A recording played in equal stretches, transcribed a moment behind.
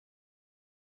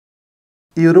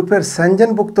ইউরোপের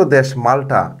সেনজেনভুক্ত দেশ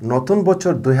মাল্টা নতুন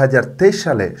বছর 2023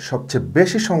 সালে সবচেয়ে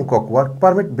বেশি সংখ্যক ওয়ার্ক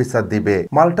পারমিট ভিসা দিবে।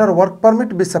 মাল্টার ওয়ার্ক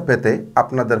পারমিট ভিসা পেতে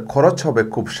আপনাদের খরচ হবে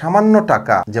খুব সামান্য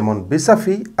টাকা, যেমন ভিসা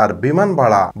ফি আর বিমান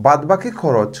ভাড়া। বাদবাকি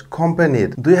খরচ কোম্পানির।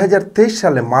 2023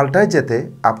 সালে মাল্টায় যেতে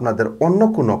আপনাদের অন্য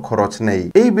কোনো খরচ নেই।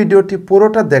 এই ভিডিওটি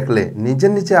পুরোটা দেখলে নিজে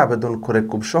নিজে আবেদন করে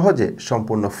খুব সহজে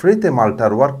সম্পূর্ণ ফ্রিতে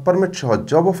মাল্টার ওয়ার্ক পারমিট সহ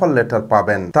জব অফার লেটার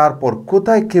পাবেন। তারপর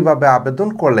কোথায় কিভাবে আবেদন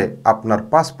করলে আপনার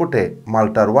পাসপোর্টে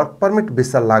মাল্টার ওয়ার্ক পারমিট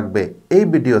ভিসা লাগবে এই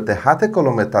ভিডিওতে হাতে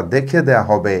কলমে তা দেখিয়ে দেওয়া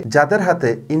হবে। যাদের হাতে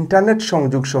ইন্টারনেট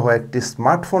সংযোগ সহ একটি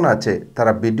স্মার্টফোন আছে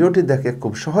তারা ভিডিওটি দেখে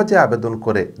খুব সহজে আবেদন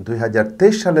করে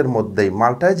 2023 সালের মধ্যেই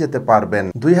মাল্টায় যেতে পারবেন।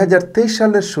 2023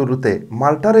 সালের শুরুতে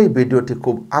মাল্টার এই ভিডিওটি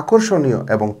খুব আকর্ষণীয়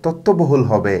এবং তথ্যবহুল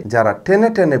হবে। যারা টেনে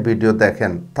টেনে ভিডিও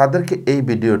দেখেন তাদেরকে এই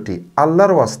ভিডিওটি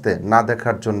আল্লাহর ওয়াস্তে না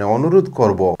দেখার জন্য অনুরোধ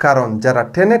করব, কারণ যারা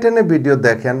টেনে টেনে ভিডিও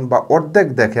দেখেন বা অর্ধেক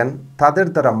দেখেন তাদের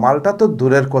দ্বারা মাল্টা তো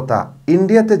দূরের কথা,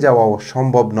 ইন্ডিয়াতে যাওয়াও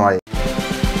সম্ভব নয়।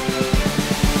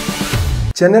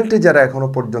 চ্যানেলটি যারা এখনো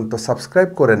পর্যন্ত সাবস্ক্রাইব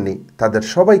করেননি তাদের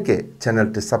সবাইকে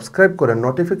চ্যানেলটি সাবস্ক্রাইব করে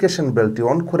নোটিফিকেশন বেলটি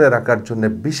অন করে রাখার জন্য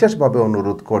বিশেষভাবে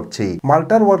অনুরোধ করছি।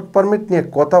 মাল্টার ওয়ার্ক পারমিট নিয়ে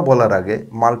কথা বলার আগে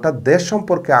মাল্টার দেশ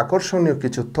সম্পর্কে আকর্ষণীয়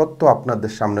কিছু তথ্য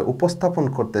আপনাদের সামনে উপস্থাপন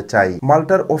করতে চাই।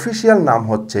 মাল্টার অফিসিয়াল নাম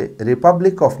হচ্ছে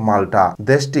রিপাবলিক অফ মাল্টা।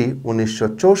 দেশটি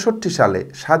 1964 সালে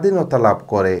স্বাধীনতা লাভ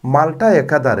করে। মাল্টা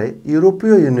একাধারে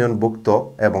ইউরোপীয় ইউনিয়নভুক্ত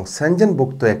এবং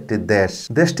সেনজেনভুক্ত একটি দেশ।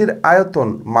 দেশটির আয়তন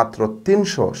মাত্র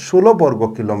 316 বর্গ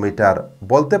কিলোমিটার।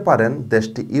 বলতে পারেন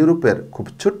দেশটি ইউরোপের খুব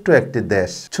ছোট্ট একটি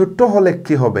দেশ। ছোট্ট হলে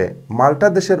কি হবে, মাল্টা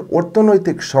দেশের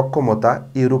অর্থনৈতিক সক্ষমতা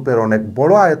ইউরোপের অনেক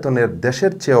বড় আয়তনের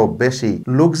দেশের চেয়েও বেশি।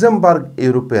 লুক্সেমবার্গ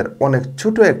ইউরোপের অনেক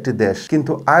ছোট একটি দেশ,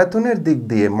 কিন্তু আয়তনের দিক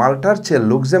দিয়ে মাল্টার চেয়ে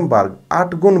লুক্সেমবার্গ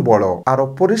 8 গুণ বড়। আরো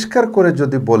পরিষ্কার করে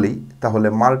যদি বলি তাহলে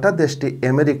মাল্টা দেশটি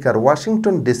আমেরিকার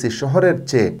ওয়াশিংটন ডিসি শহরের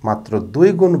চেয়ে মাত্র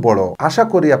 2 গুণ বড়। আশা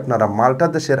করি আপনারা মাল্টা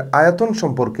দেশের আয়তন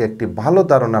সম্পর্কে একটি ভালো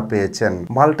ধারণা পেয়েছেন।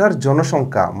 মাল্টার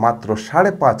জনসংখ্যা মাত্র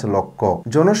 5.5 লক্ষ।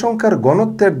 জনসংখ্যার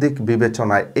ঘনত্বের দিক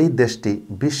বিবেচনায় এই দেশটি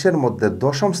বিশ্বের মধ্যে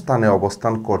 10ম স্থানে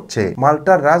অবস্থান করছে।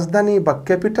 মাল্টার রাজধানী বা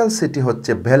ক্যাপিটাল সিটি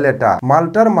হচ্ছে ভ্যালেটা।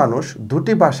 মাল্টার মানুষ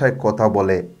দুটি ভাষায় কথা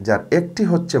বলে, যার একটি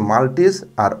হচ্ছে মাল্টিজ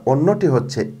আর অন্যটি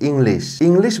হচ্ছে ইংলিশ।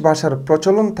 ইংলিশ ভাষার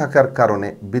প্রচলন থাকার কারণে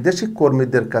বিদেশি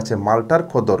কর্মীদের কাছে মাল্টার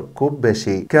কদর খুব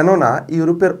বেশি। কেননা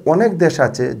ইউরোপের অনেক দেশ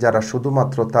আছে যারা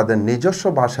শুধুমাত্র তাদের নিজস্ব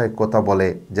ভাষায় কথা বলে,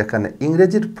 যেখানে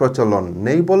ইংরেজির প্রচলন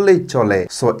নেই বললেই চলে।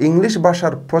 সো ইংলিশ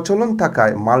ভাষার প্রচলন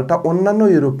থাকায় মাল্টা অন্যান্য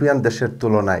ইউরোপিয়ান দেশের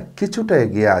তুলনায় কিছুটা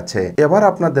এগিয়ে আছে। এবার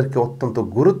আপনাদেরকে অত্যন্ত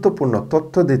গুরুত্বপূর্ণ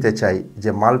তথ্য দিতে চাই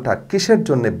যে মাল্টা কিসের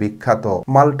জন্য বিখ্যাত।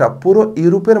 মাল্টা পুরো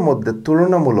ইউরোপের মধ্যে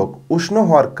তুলনামূলক উষ্ণ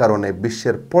হওয়ার কারণে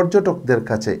বিশ্বের পর্যটকদের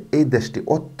কাছে এই দেশটি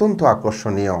অত্যন্ত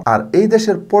আকর্ষণীয়। আর এই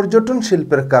দেশের পর্যটন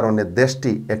শিল্পের কারণে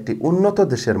দেশটি একটি উন্নত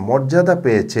দেশের মর্যাদা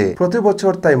পেয়েছে। প্রতি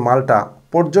বছর তাই মাল্টা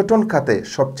পর্যটন খাতে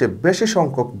সবচেয়ে বেশি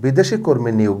সংখ্যক বিদেশি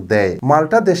কর্মী নিয়োগ দেয়।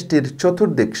 মাল্টা দেশটির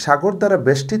চতুর্দিক সাগর দ্বারা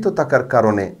বেষ্টিত থাকার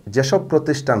কারণে যেসব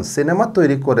প্রতিষ্ঠান সিনেমা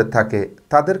তৈরি করে থাকে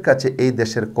তাদের কাছে এই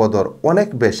দেশের কদর অনেক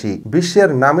বেশি। বিশ্বের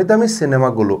নামিদামি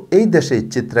সিনেমাগুলো এই দেশেই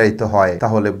চিত্রায়িত হয়।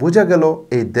 তাহলে বোঝা গেল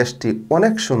এই দেশটি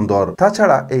অনেক সুন্দর।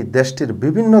 তাছাড়া এই দেশটির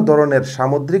বিভিন্ন ধরনের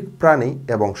সামুদ্রিক প্রাণী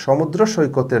এবং সমুদ্র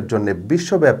সৈকতের জন্য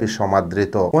বিশ্বব্যাপী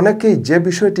সমাদৃত। অনেকেই যে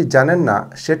বিষয়টি জানেন না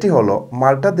সেটি হলো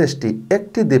মাল্টা দেশটি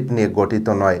একটি দ্বীপ নিয়ে গঠিত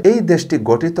নয়। এই দেশটি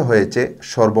গঠিত হয়েছে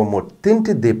সর্বমোট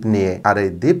 3টি দ্বীপ নিয়ে, আর এই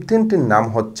দ্বীপ 3টির নাম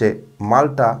হচ্ছে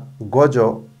মাল্টা, গজো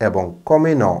এবং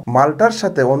কমিনো। মাল্টার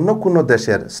সাথে অন্য কোনো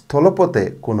দেশের স্থলপথে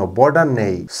কোনো বর্ডার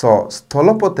নেই,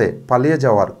 স্থলপথে পালিয়ে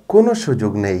যাওয়ার কোনো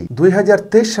সুযোগ নেই।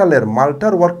 2023 সালের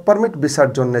মাল্টার ওয়ার্ক পারমিট ভিসার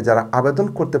জন্য যারা আবেদন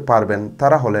করতে পারবেন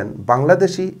তারা হলেন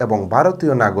বাংলাদেশি এবং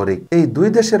ভারতীয় নাগরিক। এই দুই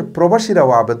দেশের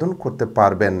প্রবাসীরাও আবেদন করতে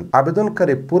পারবেন।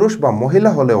 আবেদনকারী পুরুষ বা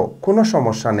মহিলা হলেও কোনো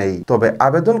সমস্যা নেই, তবে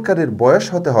আবেদনকারীর বয়স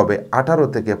হতে হবে 18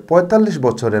 থেকে 45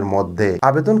 বছরের মধ্যে।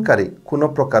 আবেদনকারী কোনো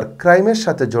প্রকার ক্রাইমের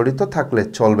সাথে জড়িত থাকলে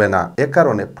চলবে না। এ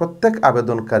কারণে প্রত্যেক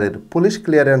আবেদনকারীর পুলিশ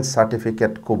ক্লিয়ারেন্স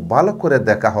সার্টিফিকেট খুব ভালো করে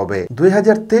দেখা হবে।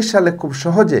 2023 সালে খুব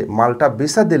সহজে মাল্টা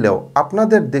ভিসা দিলেও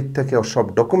আপনাদের দিক থেকেও সব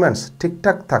ডকুমেন্টস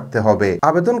ঠিকঠাক থাকতে হবে।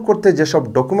 আবেদন করতে যেসব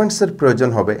ডকুমেন্টসের প্রয়োজন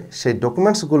হবে সেই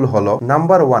ডকুমেন্টসগুলো হলো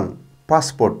নাম্বার 1,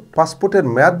 পাসপোর্ট। পাসপোর্টের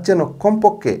মেয়াদ যেন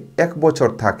কমপক্ষে 1 বছর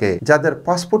থাকে। যাদের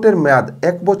পাসপোর্টের মেয়াদ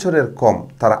 1 বছরের কম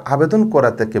তারা আবেদন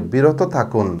করা থেকে বিরত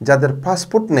থাকুন। যাদের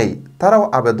পাসপোর্ট নেই তারাও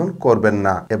আবেদন করবেন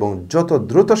না এবং যত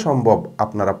দ্রুত সম্ভব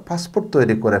আপনারা পাসপোর্ট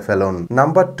তৈরি করে ফেলুন।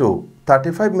 নাম্বার 2,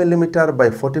 35 মিলিমিটার বাই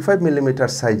 45 মিলিমিটার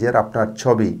সাইজের আপনার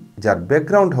ছবি, যার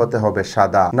ব্যাকগ্রাউন্ড হতে হবে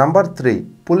সাদা। Number 3,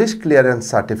 police clearance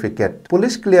certificate.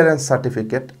 Police clearance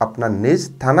certificate আপনার নিজ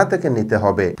থানা থেকে নিতে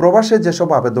হবে। প্রবাসে যেসব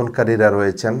আবেদনকারীরা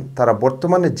রয়েছেন তারা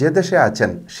বর্তমানে যে দেশে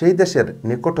আছেন সেই দেশের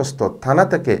নিকটস্থ থানা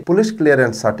থেকে পুলিশ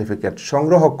ক্লিয়ারেন্স সার্টিফিকেট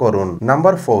সংগ্রহ করুন।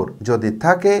 নাম্বার 4, যদি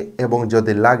থাকে এবং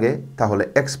যদি লাগে তাহলে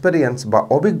এক্সপেরিয়েন্স বা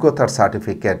অভিজ্ঞতার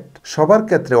সার্টিফিকেট। সবার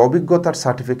ক্ষেত্রে অভিজ্ঞতার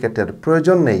সার্টিফিকেটের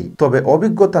প্রয়োজন নেই, তবে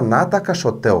অভিজ্ঞতা না থাকা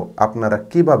সত্ত্বেও আপনারা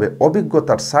কিভাবে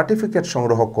অভিজ্ঞতার সার্টিফিকেট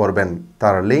সংগ্রহ করবেন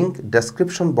তার লিংক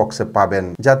ডেসক্রিপশন বক্সে পাবেন।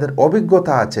 যাদের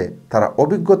অভিজ্ঞতা আছে তারা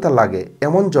অভিজ্ঞতা লাগে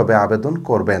এমন জবে আবেদন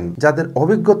করবেন। যাদের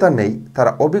অভিজ্ঞতা নেই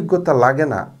তারা অভিজ্ঞতা লাগে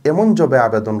না এমন জবে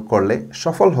আবেদন করলে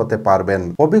সফল হতে পারবেন।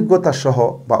 অভিজ্ঞতা সহ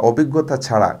বা অভিজ্ঞতা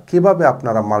ছাড়া কিভাবে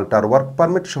আপনারা মাল্টার ওয়ার্ক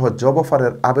পারমিট সহ জব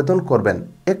অফারের আবেদন করবেন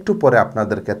একটু পরে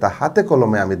আপনাদেরকে তা হাতে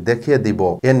কলমে আমি দেখিয়ে দিব।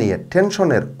 এ নিয়ে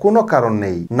টেনশনের কোনো কারণ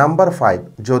নেই। নাম্বার 5,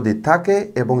 যদি থাকে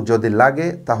এবং যদি লাগে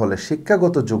তাহলে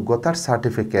শিক্ষাগত যোগ্যতার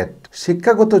সার্টিফিকেট।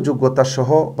 শিক্ষাগত যোগ্যতা সহ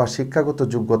বা শিক্ষাগত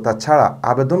যোগ্যতা ছাড়া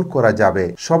আবেদন করা যাবে।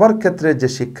 সবার ক্ষেত্রে যে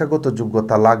শিক্ষাগত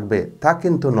যোগ্যতা লাগবে তা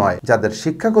কিন্তু নয়। যাদের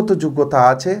শিক্ষাগত যোগ্যতা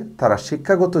আছে তারা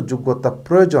শিক্ষাগত যোগ্যতা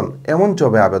প্রয়োজন এমন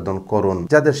জবে আবেদন করুন।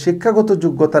 যাদের শিক্ষাগত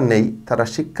যোগ্যতা নেই তারা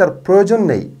শিক্ষার প্রয়োজন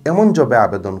নেই এমন জবে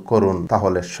আবেদন করুন,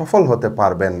 তাহলে সফল হতে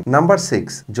পারবেন। নাম্বার 6,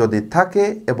 যদি থাকে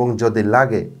এবং যদি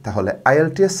লাগে তাহলে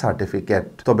IELTS সার্টিফিকেট।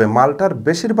 তবে মাল্টার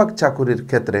বেশিরভাগ চাকুরির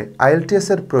ক্ষেত্রে IELTS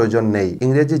এর প্রয়োজন নেই,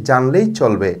 ইংরেজি জানলেই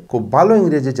চলবে। খুব ভালো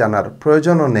ইংরেজি জানার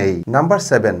প্রয়োজনও নেই। Number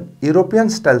 7, European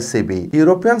style CV.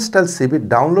 European style CV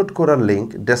download করার লিংক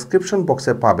ডেসক্রিপশন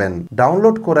বক্সে পাবেন।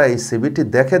 ডাউনলোড করা এই সিভিটি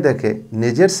দেখে দেখে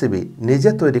নিজের সিভি নিজে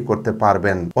তৈরি করতে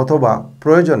পারবেন, অথবা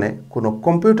প্রয়োজনে কোনো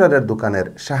কম্পিউটারের দোকানের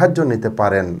সাহায্য নিতে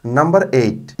পারেন। Number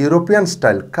 8, European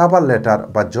style cover letter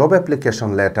বা job application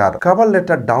letter. Cover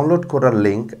letter download করার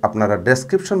লিংক আপনারা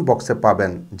ডেসক্রিপশন বক্সে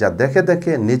পাবেন, যা দেখে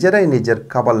দেখে নিজেরাই নিজের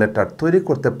কভার লেটার তৈরি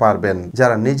করতে পারবেন।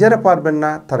 যারা নিজেরা পারবেন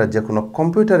না তারা যে কোনো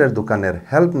কম্পিউটারের দোকানের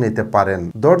হেল্প নিতে পারেন।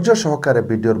 ধৈর্য সহকারে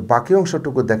ভিডিওর বাকি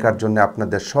অংশটুকু দেখার জন্য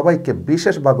আপনাদের সবাইকে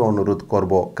বিশেষভাবে অনুরোধ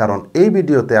করব, কারণ এই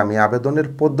ভিডিওতে আমি আবেদনের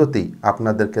পদ্ধতি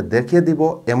আপনাদেরকে দেখিয়ে দিব,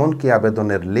 এমনকি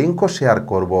আবেদনের লিংকও শেয়ার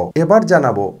করব। এবার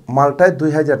জানাবো মাল্টায়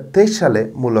 2023 সালে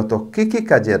মূলত কি কি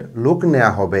কাজের লোক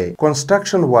নেওয়া হবে।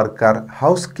 Construction worker,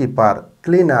 housekeeper,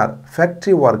 cleaner,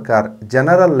 factory worker,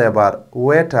 general labour,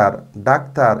 waiter,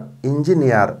 doctor,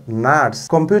 engineer, nurse,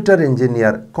 computer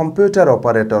engineer, computer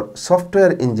operator,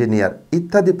 software engineer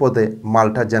ইত্যাদি পদে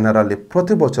মাল্টা জেনারেলি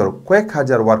প্রতি বছর কয়েক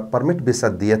হাজার ওয়ার্ক পারমিট ভিসা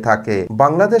দিয়ে থাকে।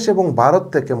 বাংলাদেশ এবং ভারত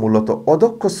থেকে মূলত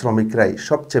অদক্ষ শ্রমিকরাই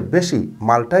সবচেয়ে বেশি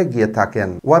মাল্টায় গিয়ে থাকেন।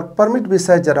 ওয়ার্ক পারমিট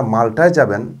ভিসায় যারা মাল্টায়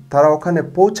যাবেন তারা ওখানে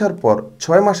পৌঁছার পর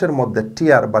 6 মাসের মধ্যে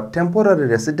টিআর বা টেম্পোরারি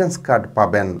রেসিডেন্স কার্ড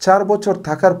পাবেন। 4 বছর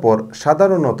থাকার পর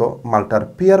সাধারণত মাল্টার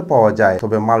পিআর পাওয়া যায়,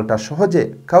 তবে মাল্টা সহজে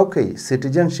কাউকেই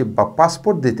সিটিজেনশিপ বা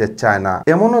পাসপোর্ট দিতে চায় না।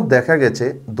 এমনও দেখা গেছে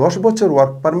 10 বছর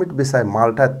ওয়ার্ক পারমিট ভিসায়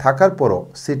মাল্টায় থাকার পরও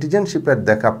সিটিজেনশিপের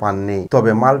দেখা পাননি।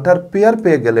 তবে মাল্টার পিআর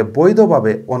পেয়ে গেলে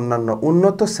বৈধভাবে অন্যান্য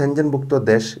উন্নত সেনজেনভুক্ত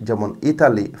দেশ যেমন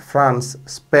Italy, France,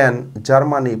 Spain,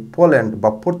 Germany, Poland বা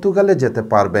পর্তুগালে যেতে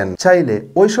পারবেন। চাইলে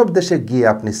ওইসব দেশে গিয়ে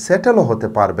আপনি সেটেলও হতে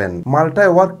পারবেন।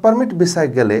 মাল্টায় ওয়ার্ক পারমিট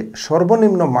ভিসায় গেলে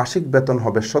সর্বনিম্ন মাসিক বেতন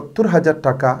হবে 70,000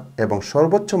 টাকা এবং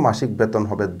সর্বোচ্চ মাসিক বেতন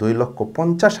হবে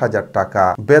 2,50,000 টাকা।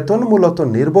 বেতন মূলত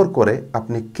নির্ভর করে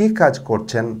আপনি কি কাজ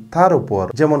করছেন তার উপর।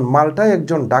 যেমন মাল্টায়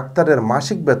একজন ডাক্তারের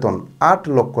মাসিক বেতন 8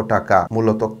 লক্ষ টাকা।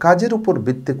 মূলত কাজের উপর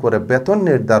ভিত্তি করে বেতন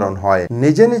নির্ধারণ হয়।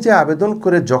 নিজে নিজে আবেদন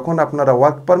করে যখন আপনারা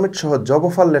ওয়ার্ক পারমিট সহ জব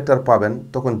অফার লেটার পাবেন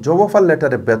তখন জব অফার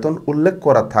লেটারে বেতন উল্লেখ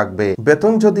করা থাকবে।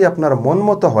 বেতন যদি আপনার মন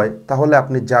মতো হয় তাহলে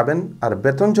আপনি যাবেন, আর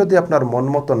বেতন যদি আপনার মন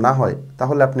মতো না হয়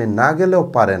তাহলে আপনি না গেলেও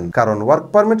পারেন, কারণ ওয়ার্ক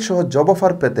পারমিট সহ জব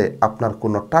অফার পেতে আপনার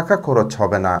কোনো টাকা খরচ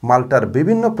হবে না। মাল্টার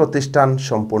বিভিন্ন প্রতিষ্ঠান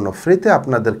সম্পূর্ণ ফ্রিতে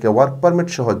আপনাদেরকে ওয়ার্ক পারমিট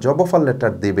সহ জব অফার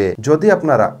লেটার দিবে যদি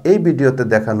আপনারা এই ভিডিওতে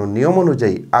দেখানো নিয়ম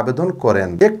অনুযায়ী আবেদন করেন।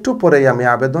 একটু পরেই আমি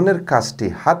আবেদনের কাজটি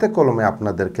হাতে কলমে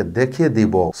আপনাদেরকে দেখিয়ে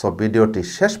দিব, সব ভিডিওটি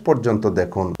শেষ পর্যন্ত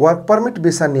দেখুন। ওয়ার্ক পারমিট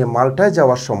ভিসা নিয়ে মাল্টায়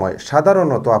যাওয়ার সময়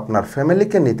সাধারণত আপনার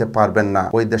ফ্যামিলিকে নিতে পারবেন না।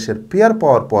 ওই দেশের পিআর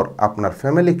পাওয়ার পর আপনার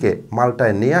ফ্যামিলিকে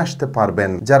মাল্টায় নিয়ে আসতে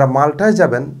পারবেন। যারা মাল্টায়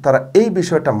যাবেন তারা এই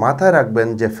বিষয়টা মাথায় রাখবেন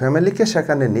যে ফ্যামিলিকে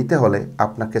সেখানে নিতে হলে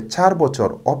আপনাকে 4 বছর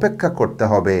অপেক্ষা করতে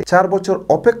হবে। 4 বছর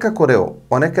অপেক্ষা করেও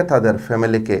অনেকে তাদের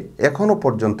ফ্যামিলিকে এখনো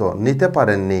পর্যন্ত নিতে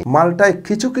পারেননি। মাল্টায়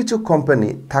কিছু কিছু কোম্পানি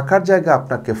থাকার জায়গা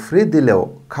আপনাকে ফ্রি দিলেও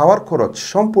খাওয়ার খরচ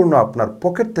সম্পূর্ণ আপনার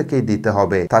পকেট থেকেই দিতে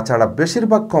হবে। তাছাড়া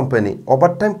বেশিরভাগ কোম্পানি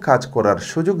ওভারটাইম কাজ করার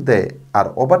সুযোগ দেয়, আর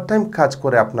ওভারটাইম কাজ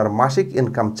করে আপনার মাসিক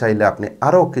ইনকাম চাইলে আপনি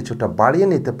আরও কিছুটা বাড়িয়ে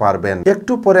নিতে পারবেন।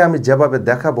 একটু পরে আমি যেভাবে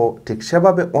দেখাবো ঠিক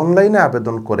সেভাবে অনলাইনে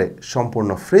আবেদন করে সম্পূর্ণ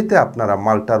ফ্রিতে আপনারা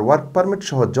মাল্টার ওয়ার্ক পারমিট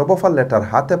সহ জব অফার লেটার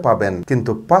হাতে পাবেন।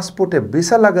 কিন্তু পাসপোর্টে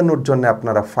ভিসা লাগানোর জন্য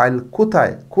আপনারা ফাইল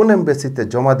কোথায় কোন এমবেসিতে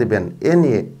জমা দিবেন এ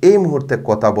নিয়ে এই মুহূর্তে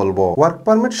কথা বলবো। ওয়ার্ক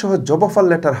পারমিট সহ জব অফার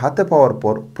লেটার হাতে পাওয়ার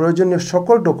পর প্রয়োজনীয়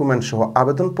সকল ডকুমেন্ট সহ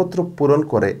আবেদনপত্র পূরণ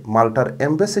করে মাল্টার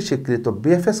এমবেসি স্বীকৃত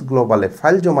বিএফএস গ্লোবালে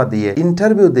ফাইল জমা দিয়ে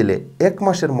ইন্টারভিউ দিলে 1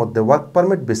 মাসের মধ্যে ওয়ার্ক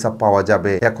পারমিট ভিসা পাওয়া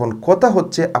যাবে। এখন কথা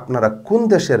হচ্ছে আপনারা কোন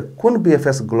দেশের কোন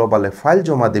বিএফএস গ্লোবালে ফাইল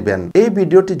জমা দিবেন। এই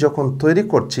ভিডিওটি যখন তৈরি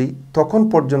করছি তখন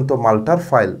পর্যন্ত মাল্টার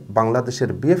ফাইল বাংলাদেশের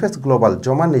বিএফএস গ্লোবাল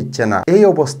জমা নিচ্ছে না। এই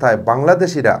অবস্থায়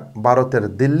বাংলাদেশিরা ভারতের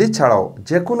দিল্লি ছাড়াও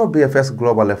যে কোনো বিএফএস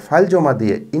গ্লোবালে ফাইল জমা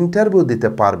দিয়ে ইন্টারভিউ দিতে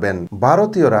পারবেন।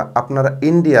 ভারতীয়রা আপনারা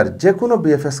ইন্ডিয়ার যে কোনো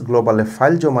বিএফএস গ্লোবালে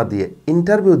ফাইল জমা দিয়ে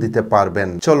ইন্টারভিউ দিতে পারবেন।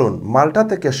 চলুন মাল্টা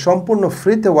থেকে সম্পূর্ণ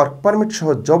ফ্রিতে ওয়ার্ক পারমিট সহ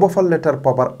জব অফার লেটার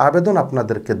পাওয়ার আবেদন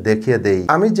আপনাদেরকে দেখিয়ে দেই।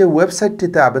 আমি যে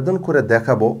ওয়েবসাইটটিতে আবেদন করে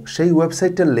দেখাবো সেই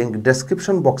ওয়েবসাইটের লিংক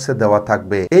ডেসক্রিপশন বক্সে দেওয়া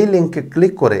থাকবে। এই লিংকে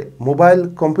ক্লিক করে মোবাইল,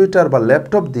 কম্পিউটার বা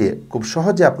ল্যাপটপ দিয়ে খুব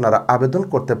সহজে আপনারা আবেদন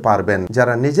করতে পারবেন।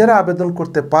 যারা নিজেরা আবেদন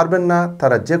করতে পারবেন না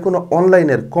তারা যে কোনো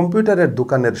অনলাইনের কম্পিউটারের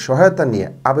দোকানের সহায়তা নিয়ে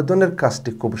আবেদনের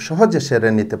কাজটি খুব সহজে সেরে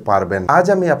নিতে পারবেন। আজ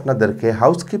আমি আপনাদেরকে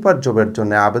হাউসকিপার জবের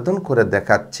জন্য আবেদন করে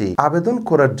দেখাচ্ছি। আবেদন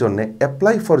করার জন্য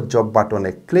অ্যাপ্লাই ফর জব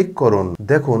বাটনে ক্লিক করুন।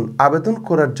 দেখুন আবেদন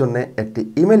করার জন্য একটি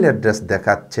ইমেল অ্যাড্রেস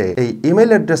দেখাচ্ছে। এই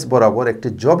ইমেল অ্যাড্রেস বরাবর একটি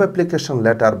জব অ্যাপ্লিকেশন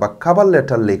লেটার বা কভার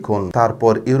লেটার লিখুন।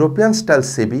 তারপর ইউরোপিয়ান স্টাইল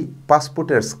সিভি,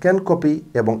 পাসপোর্টের স্ক্যান কপি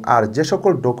এবং আর যে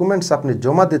সকল ডকুমেন্টস আপনি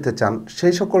জমা দিতে চান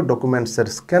সেই সকল ডকুমেন্টসের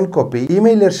স্ক্যান কপি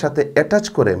ইমেইলের সাথে অ্যাটাচ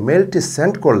করে মেইলটি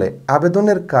সেন্ড করলে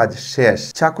আবেদনের কাজ শেষ।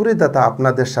 চাকুরিদাতা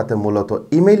আপনাদের সাথে মূলত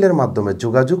ইমেইলের মাধ্যমে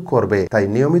যোগাযোগ করবে, তাই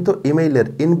নিয়মিত ইমেইলের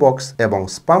ইনবক্স এবং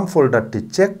স্পাম ফোল্ডারটি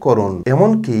চেক করুন।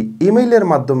 এমনকি ইমেইলের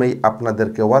মাধ্যমেই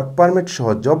আপনাদেরকে ওয়ার্ক পারমিট সহ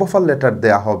জব অফার লেটার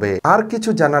দেয়া হবে। আর কিছু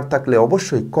জানার থাকলে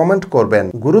অবশ্যই কমেন্ট করবেন।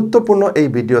 গুরুত্বপূর্ণ এই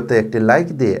ভিডিওতে একটি লাইক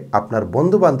দিয়ে আপনার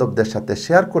বন্ধু বান্ধবদের সাথে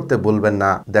শেয়ার করতে ভুলবেন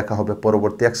না। দেখা হবে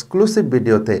পরবর্তী এক্সক্লুসিভ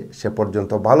ভিডিওতে। সে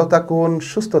পর্যন্ত ভালো থাকুন,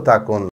 সুস্থ থাকুন।